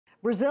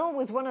Brazil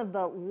was one of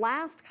the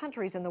last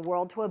countries in the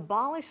world to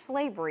abolish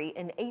slavery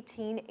in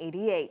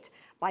 1888.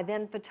 By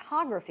then,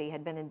 photography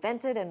had been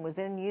invented and was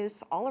in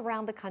use all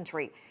around the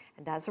country.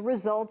 And as a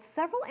result,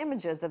 several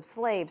images of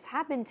slaves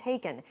have been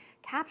taken,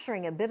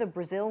 capturing a bit of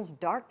Brazil's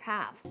dark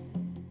past.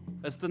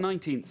 As the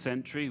 19th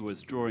century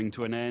was drawing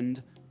to an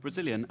end,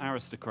 Brazilian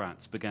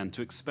aristocrats began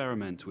to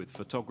experiment with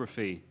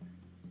photography.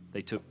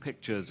 They took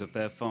pictures of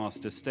their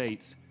vast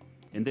estates,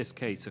 in this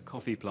case a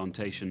coffee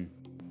plantation.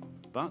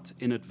 But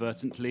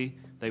inadvertently,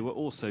 they were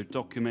also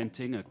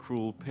documenting a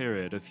cruel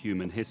period of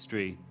human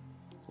history.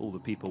 All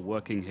the people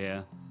working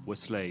here were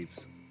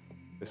slaves.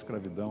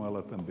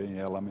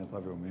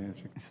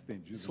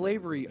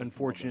 Slavery,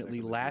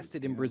 unfortunately,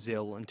 lasted in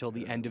Brazil until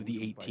the end of the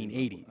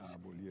 1880s.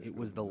 It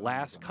was the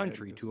last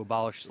country to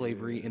abolish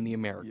slavery in the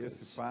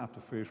Americas.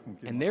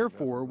 And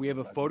therefore, we have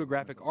a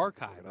photographic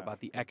archive about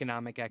the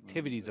economic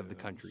activities of the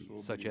country,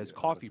 such as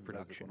coffee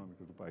production.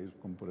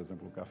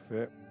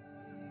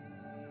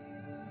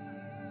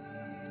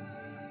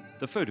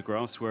 The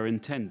photographs were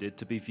intended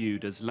to be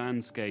viewed as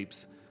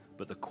landscapes,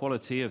 but the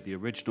quality of the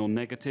original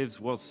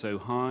negatives was so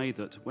high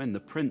that when the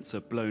prints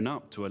are blown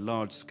up to a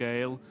large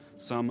scale,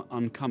 some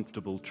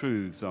uncomfortable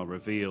truths are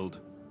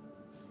revealed.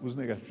 The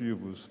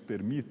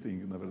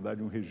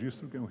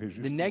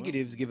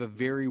negatives give a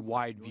very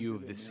wide view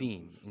of the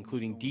scene,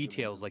 including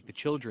details like the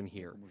children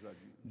here.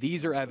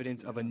 These are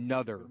evidence of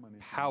another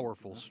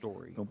powerful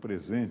story.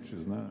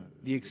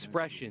 The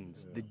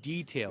expressions, the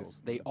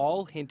details, they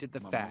all hint at the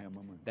fact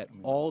that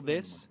all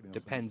this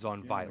depends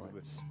on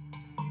violence.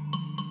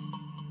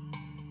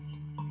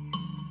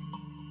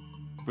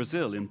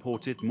 Brazil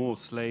imported more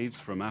slaves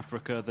from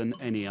Africa than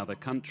any other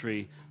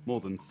country,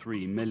 more than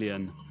 3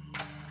 million.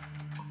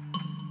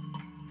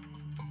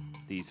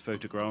 These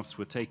photographs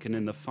were taken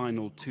in the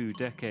final 2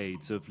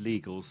 decades of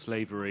legal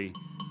slavery.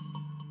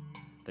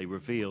 They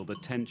reveal the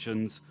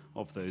tensions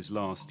of those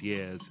last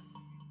years.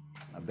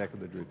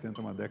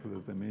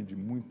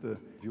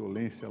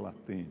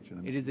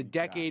 It is a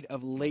decade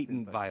of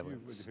latent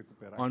violence.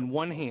 On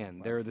one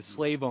hand, there are the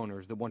slave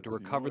owners that want to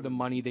recover the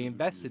money they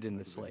invested in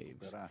the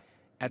slaves.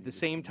 At the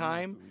same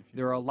time,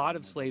 there are a lot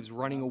of slaves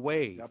running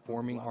away,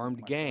 forming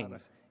armed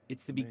gangs.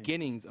 It's the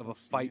beginnings of a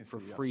fight for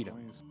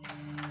freedom.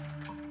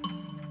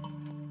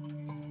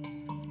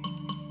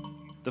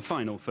 The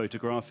final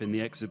photograph in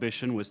the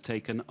exhibition was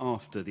taken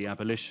after the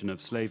abolition of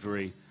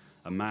slavery.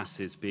 A mass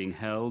is being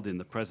held in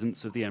the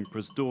presence of the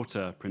emperor's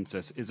daughter,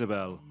 Princess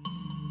Isabel.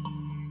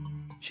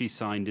 She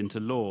signed into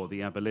law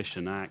the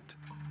Abolition Act.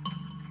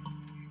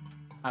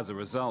 As a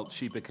result,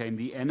 she became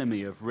the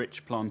enemy of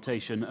rich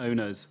plantation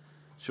owners.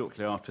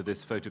 Shortly after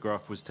this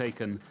photograph was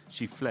taken,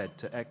 she fled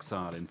to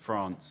exile in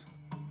France.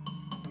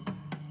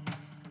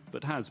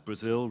 But has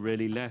Brazil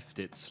really left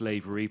its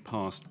slavery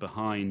past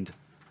behind?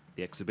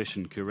 The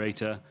exhibition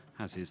curator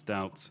has his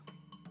doubts.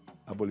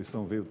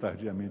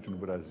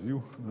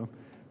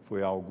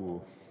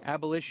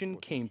 Abolition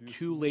came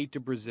too late to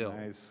Brazil,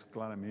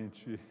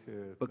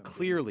 but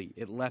clearly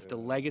it left a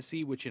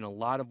legacy which in a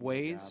lot of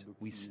ways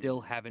we still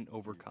haven't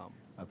overcome.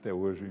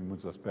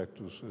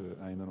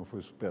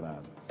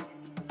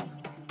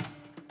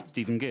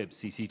 Stephen Gibbs,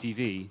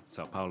 CCTV,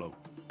 Sao Paulo.